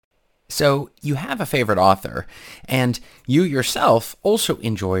So you have a favorite author, and you yourself also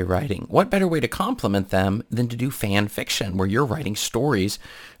enjoy writing. What better way to complement them than to do fan fiction, where you're writing stories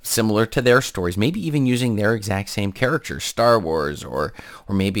similar to their stories, maybe even using their exact same characters, Star Wars, or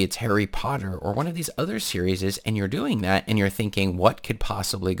maybe it's Harry Potter, or one of these other series, and you're doing that, and you're thinking, what could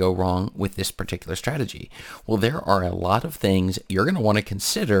possibly go wrong with this particular strategy? Well, there are a lot of things you're going to want to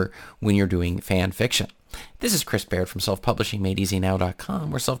consider when you're doing fan fiction. This is Chris Baird from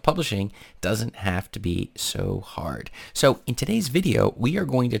selfpublishingmadeeasynow.com, where self-publishing doesn't have to be so hard. So in today's video, we are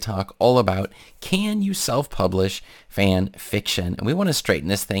going to talk all about, can you self-publish fan fiction? And we want to straighten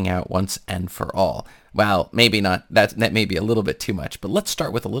this thing out once and for all. Well, maybe not. That may be a little bit too much, but let's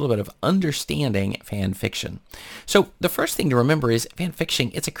start with a little bit of understanding fan fiction. So the first thing to remember is fan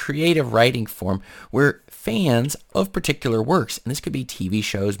fiction, it's a creative writing form where fans of particular works, and this could be TV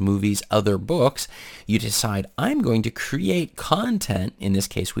shows, movies, other books, you decide, I'm going to create content. In this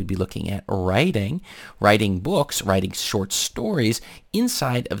case, we'd be looking at writing books, writing short stories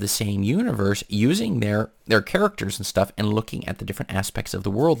inside of the same universe, using their characters and stuff, and looking at the different aspects of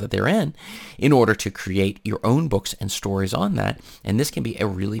the world that they're in order to create your own books and stories on that. And this can be a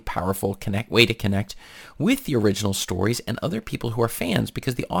really powerful way to connect with the original stories and other people who are fans,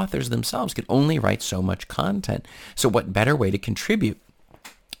 because the authors themselves can only write so much content. So what better way to contribute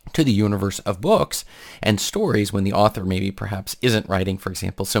to the universe of books and stories when the author maybe perhaps isn't writing? For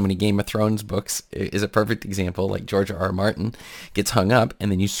example, so many Game of Thrones books is a perfect example, like George R. R. Martin gets hung up,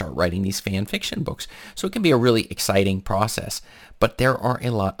 and then you start writing these fan fiction books. So it can be a really exciting process, but there are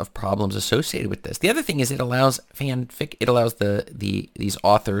a lot of problems associated with this. The other thing is it allows these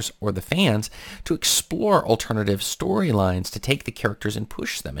authors or the fans to explore alternative storylines, to take the characters and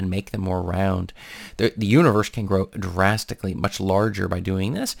push them and make them more round. The universe can grow drastically much larger by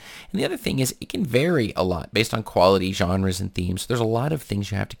doing this. And the other thing is it can vary a lot based on quality, genres, and themes. There's a lot of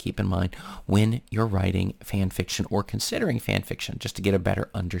things you have to keep in mind when you're writing fan fiction or considering fan fiction, just to get a better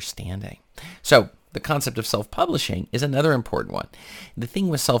understanding. So the concept of self-publishing is another important one. The thing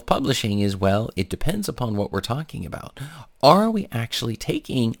with self-publishing is, well, it depends upon what we're talking about. Are we actually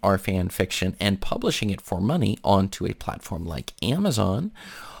taking our fan fiction and publishing it for money onto a platform like Amazon?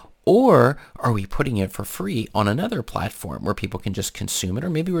 Or are we putting it for free on another platform where people can just consume it? Or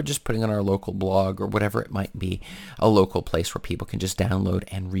maybe we're just putting it on our local blog, or whatever it might be, a local place where people can just download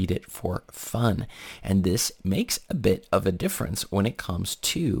and read it for fun. And this makes a bit of a difference when it comes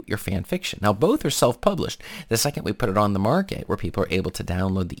to your fan fiction. Now, both are self-published. The second we put it on the market where people are able to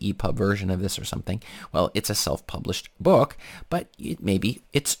download the EPUB version of this or something, well, it's a self-published book, but maybe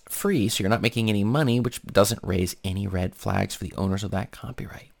it's free, so you're not making any money, which doesn't raise any red flags for the owners of that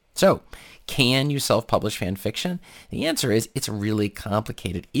copyright. So, can you self-publish fan fiction? The answer is it's really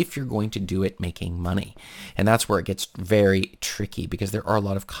complicated if you're going to do it making money. And that's where it gets very tricky, because there are a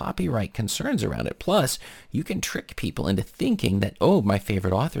lot of copyright concerns around it. Plus, you can trick people into thinking that, oh, my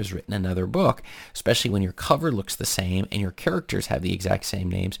favorite author's written another book, especially when your cover looks the same and your characters have the exact same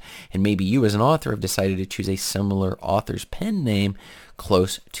names. And maybe you as an author have decided to choose a similar author's pen name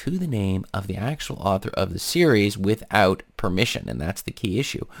close to the name of the actual author of the series without permission. And that's the key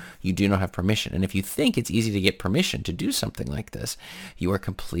issue. You do not have permission. And if you think it's easy to get permission to do something like this, you are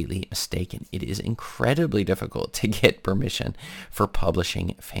completely mistaken. It is incredibly difficult to get permission for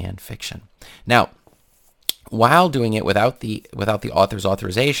publishing fan fiction. Now, while doing it without the author's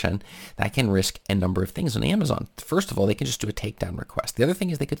authorization, that can risk a number of things on Amazon. First of all, they can just do a takedown request. The other thing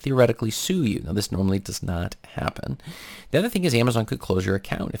is they could theoretically sue you. Now, this normally does not happen. The other thing is Amazon could close your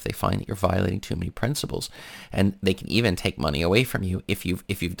account if they find that you're violating too many principles, and they can even take money away from you if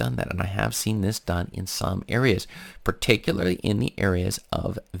you've done that. And I have seen this done in some areas, particularly in the areas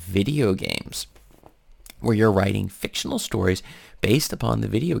of video games, where you're writing fictional stories based upon the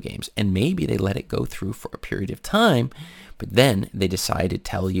video games. And maybe they let it go through for a period of time, but then they decide to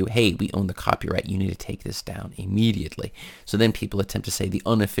tell you, hey, we own the copyright, you need to take this down immediately. So then people attempt to say the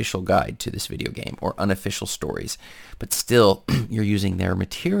unofficial guide to this video game or unofficial stories, but still you're using their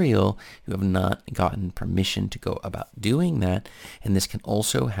material. You have not gotten permission to go about doing that. And this can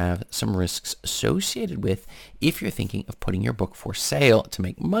also have some risks associated with if you're thinking of putting your book for sale to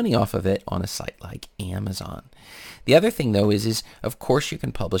make money off of it on a site like Amazon. The other thing, though, is of course you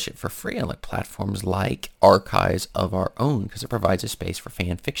can publish it for free on platforms like Archives of Our Own, because it provides a space for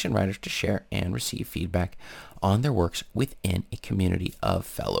fan fiction writers to share and receive feedback on their works within a community of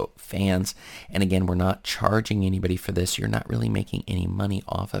fellow fans. And again, we're not charging anybody for this. You're not really making any money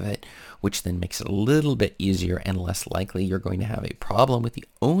off of it, which then makes it a little bit easier and less likely you're going to have a problem with the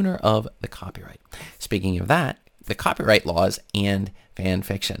owner of the copyright. Speaking of that, the copyright laws and fan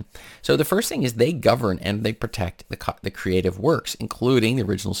fiction. So the first thing is they govern and they protect the creative works, including the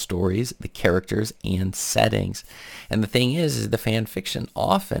original stories, the characters, and settings. And the thing is the fan fiction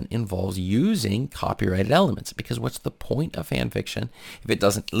often involves using copyrighted elements, because what's the point of fan fiction if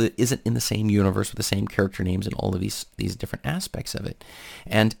it isn't in the same universe with the same character names and all of these different aspects of it?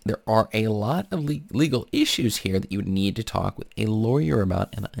 And there are a lot of legal issues here that you would need to talk with a lawyer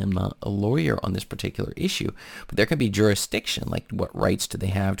about, and I am not a lawyer on this particular issue, but there can be jurisdiction, like what rights do they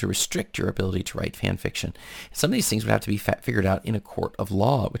have to restrict your ability to write fan fiction. Some of these things would have to be figured out in a court of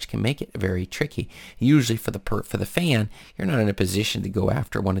law, which can make it very tricky. Usually for the fan, you're not in a position to go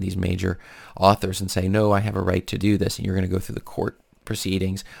after one of these major authors and say, no, I have a right to do this, and you're going to go through the court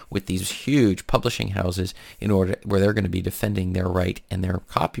proceedings with these huge publishing houses where they're going to be defending their right and their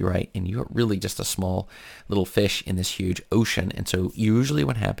copyright, and you're really just a small little fish in this huge ocean. And so usually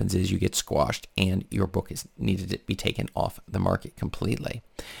what happens is you get squashed and your book is needed to be taken off the market completely.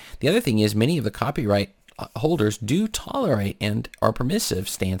 The other thing is many of the copyright holders do tolerate and are permissive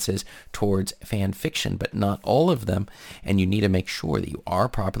stances towards fan fiction, but not all of them, and you need to make sure that you are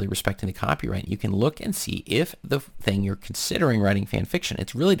properly respecting the copyright. You can look and see if the thing you're considering writing fan fiction,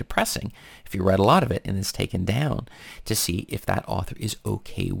 it's really depressing if you read a lot of it and it's taken down, to see if that author is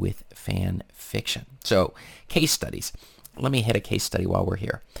okay with fan fiction. So case studies. Let me hit a case study while we're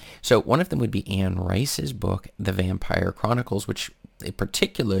here. So one of them would be Anne Rice's book, The Vampire Chronicles, which a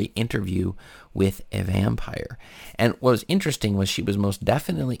particularly interview with a vampire. And what was interesting was she was most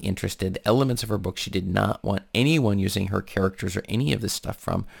definitely interested. The elements of her book, she did not want anyone using her characters or any of this stuff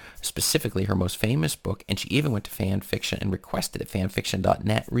from specifically her most famous book. And she even went to fan fiction and requested that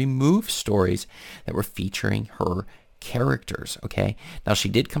fanfiction.net remove stories that were featuring her characters. Okay, now she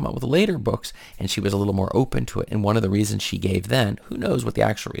did come up with later books and she was a little more open to it, and one of the reasons she gave then, who knows what the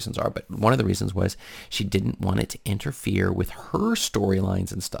actual reasons are, but one of the reasons was she didn't want it to interfere with her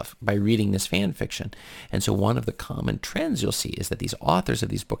storylines and stuff by reading this fan fiction. And so one of the common trends you'll see is that these authors of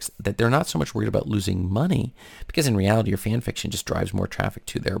these books, that they're not so much worried about losing money, because in reality your fan fiction just drives more traffic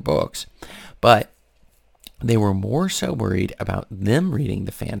to their books, but they were more so worried about them reading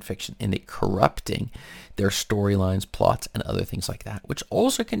the fan fiction and it corrupting their storylines, plots, and other things like that, which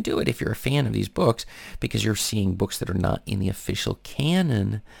also can do it if you're a fan of these books, because you're seeing books that are not in the official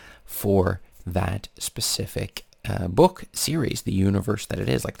canon for that specific book series, the universe that it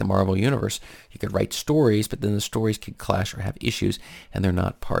is, like the Marvel universe. You could write stories, but then the stories could clash or have issues, and they're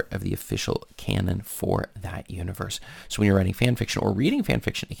not part of the official canon for that universe. So when you're writing fan fiction or reading fan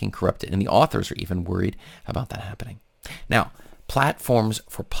fiction, it can corrupt it, and the authors are even worried about that happening. Now, platforms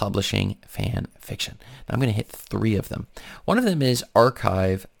for publishing fan fiction. Now I'm going to hit 3 of them. One of them is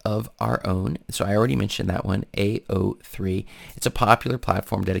Archive of Our Own. So I already mentioned that one, AO3. It's a popular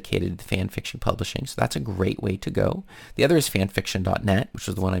platform dedicated to fan fiction publishing, so that's a great way to go. The other is fanfiction.net, which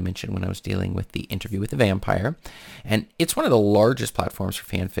was the one I mentioned when I was dealing with the interview with the vampire. And it's one of the largest platforms for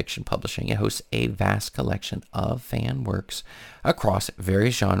fan fiction publishing. It hosts a vast collection of fan works across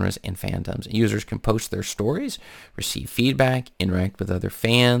various genres and fandoms. Users can post their stories, receive feedback, interact with other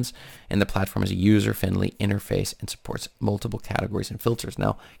fans, and the platform has a user-friendly interface and supports multiple categories and filters.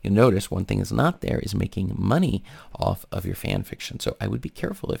 Now, you'll notice one thing that's not there is making money off of your fan fiction. So I would be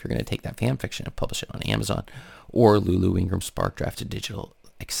careful if you're going to take that fan fiction and publish it on Amazon or Lulu, Ingram, Spark, Drafted Digital,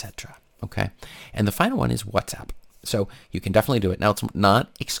 etc. Okay, and the final one is WhatsApp. So you can definitely do it. Now, it's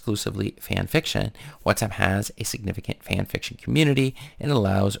not exclusively fan fiction. WhatsApp has a significant fan fiction community and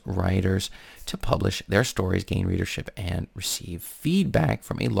allows writers to publish their stories, gain readership, and receive feedback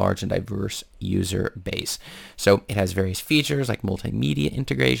from a large and diverse user base. So it has various features like multimedia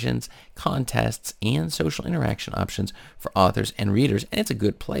integrations, contests, and social interaction options for authors and readers, and it's a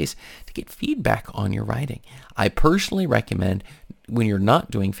good place to get feedback on your writing. I personally recommend, when you're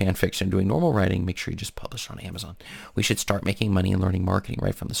not doing fan fiction, doing normal writing, make sure you just publish on Amazon. We should start making money and learning marketing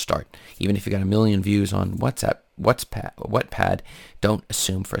right from the start. Even if you got 1 million views on Wattpad, don't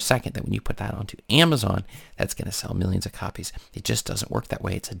assume for a second that when you put that onto Amazon, that's going to sell millions of copies. It just doesn't work that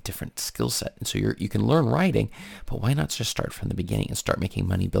way. It's a different skill set. And so you can learn writing, but why not just start from the beginning and start making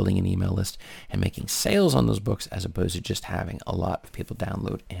money, building an email list, and making sales on those books, as opposed to just having a lot of people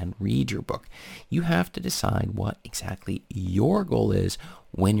download and read your book. You have to decide what exactly your goal is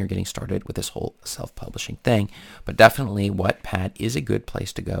when you're getting started with this whole self-publishing thing. But definitely Wattpad is a good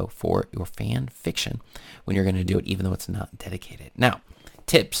place to go for your fan fiction when you're going to do it, even though it's not dedicated. Now,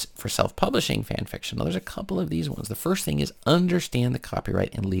 tips for self-publishing fan fiction. Now, there's a couple of these ones. The first thing is understand the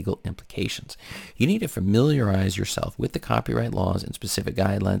copyright and legal implications. You need to familiarize yourself with the copyright laws and specific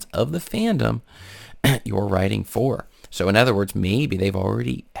guidelines of the fandom you're writing for. So in other words, maybe they've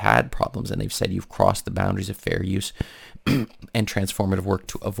already had problems and they've said you've crossed the boundaries of fair use and transformative work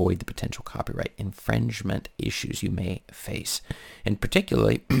to avoid the potential copyright infringement issues you may face. And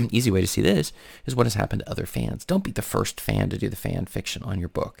particularly, easy way to see this is what has happened to other fans. Don't be the first fan to do the fan fiction on your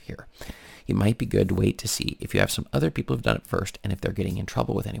book here. It might be good to wait to see if you have some other people who've done it first and if they're getting in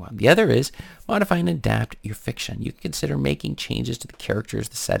trouble with anyone. The other is modify and adapt your fiction. You can consider making changes to the characters,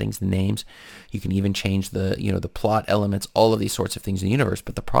 the settings, the names. You can even change the plot elements, all of these sorts of things in the universe.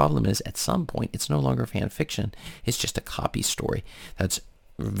 But the problem is, at some point, it's no longer fan fiction. It's just a copy story that's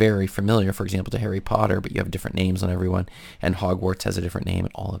very familiar, for example, to Harry Potter, but you have different names on everyone, and Hogwarts has a different name,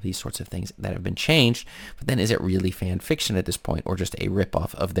 and all of these sorts of things that have been changed. But then is it really fan fiction at this point, or just a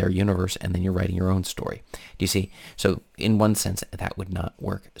ripoff of their universe, and then you're writing your own story? Do you see? So in one sense, that would not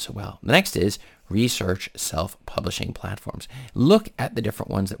work so well. The next is research self-publishing platforms. Look at the different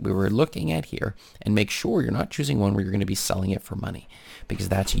ones that we were looking at here and make sure you're not choosing one where you're going to be selling it for money, because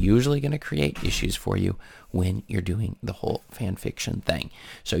that's usually going to create issues for you when you're doing the whole fan fiction thing.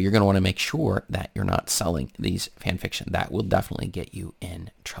 So you're going to want to make sure that you're not selling these fan fiction. That will definitely get you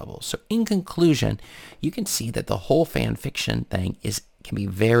in trouble. So in conclusion, you can see that the whole fan fiction thing can be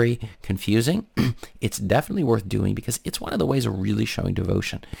very confusing. It's definitely worth doing because it's one of the ways of really showing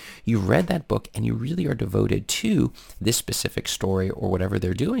devotion. You read that book and you really are devoted to this specific story or whatever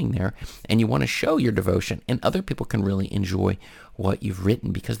they're doing there, and you want to show your devotion, and other people can really enjoy what you've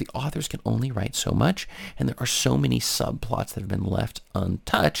written because the authors can only write so much, and there are so many subplots that have been left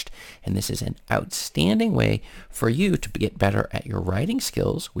untouched. And this is an outstanding way for you to get better at your writing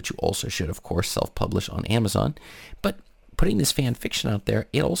skills, which you also should, of course, self-publish on Amazon. But putting this fan fiction out there,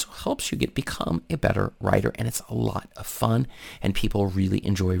 it also helps you become a better writer, and it's a lot of fun, and people really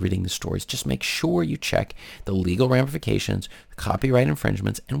enjoy reading the stories. Just make sure you check the legal ramifications, the copyright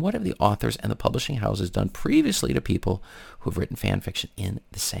infringements, and what have the authors and the publishing houses done previously to people who've written fan fiction in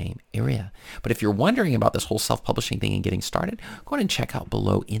the same area. But if you're wondering about this whole self-publishing thing and getting started, go ahead and check out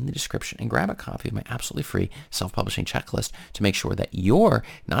below in the description and grab a copy of my absolutely free self-publishing checklist to make sure that you're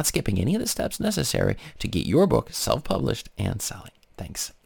not skipping any of the steps necessary to get your book self-published and selling. Thanks.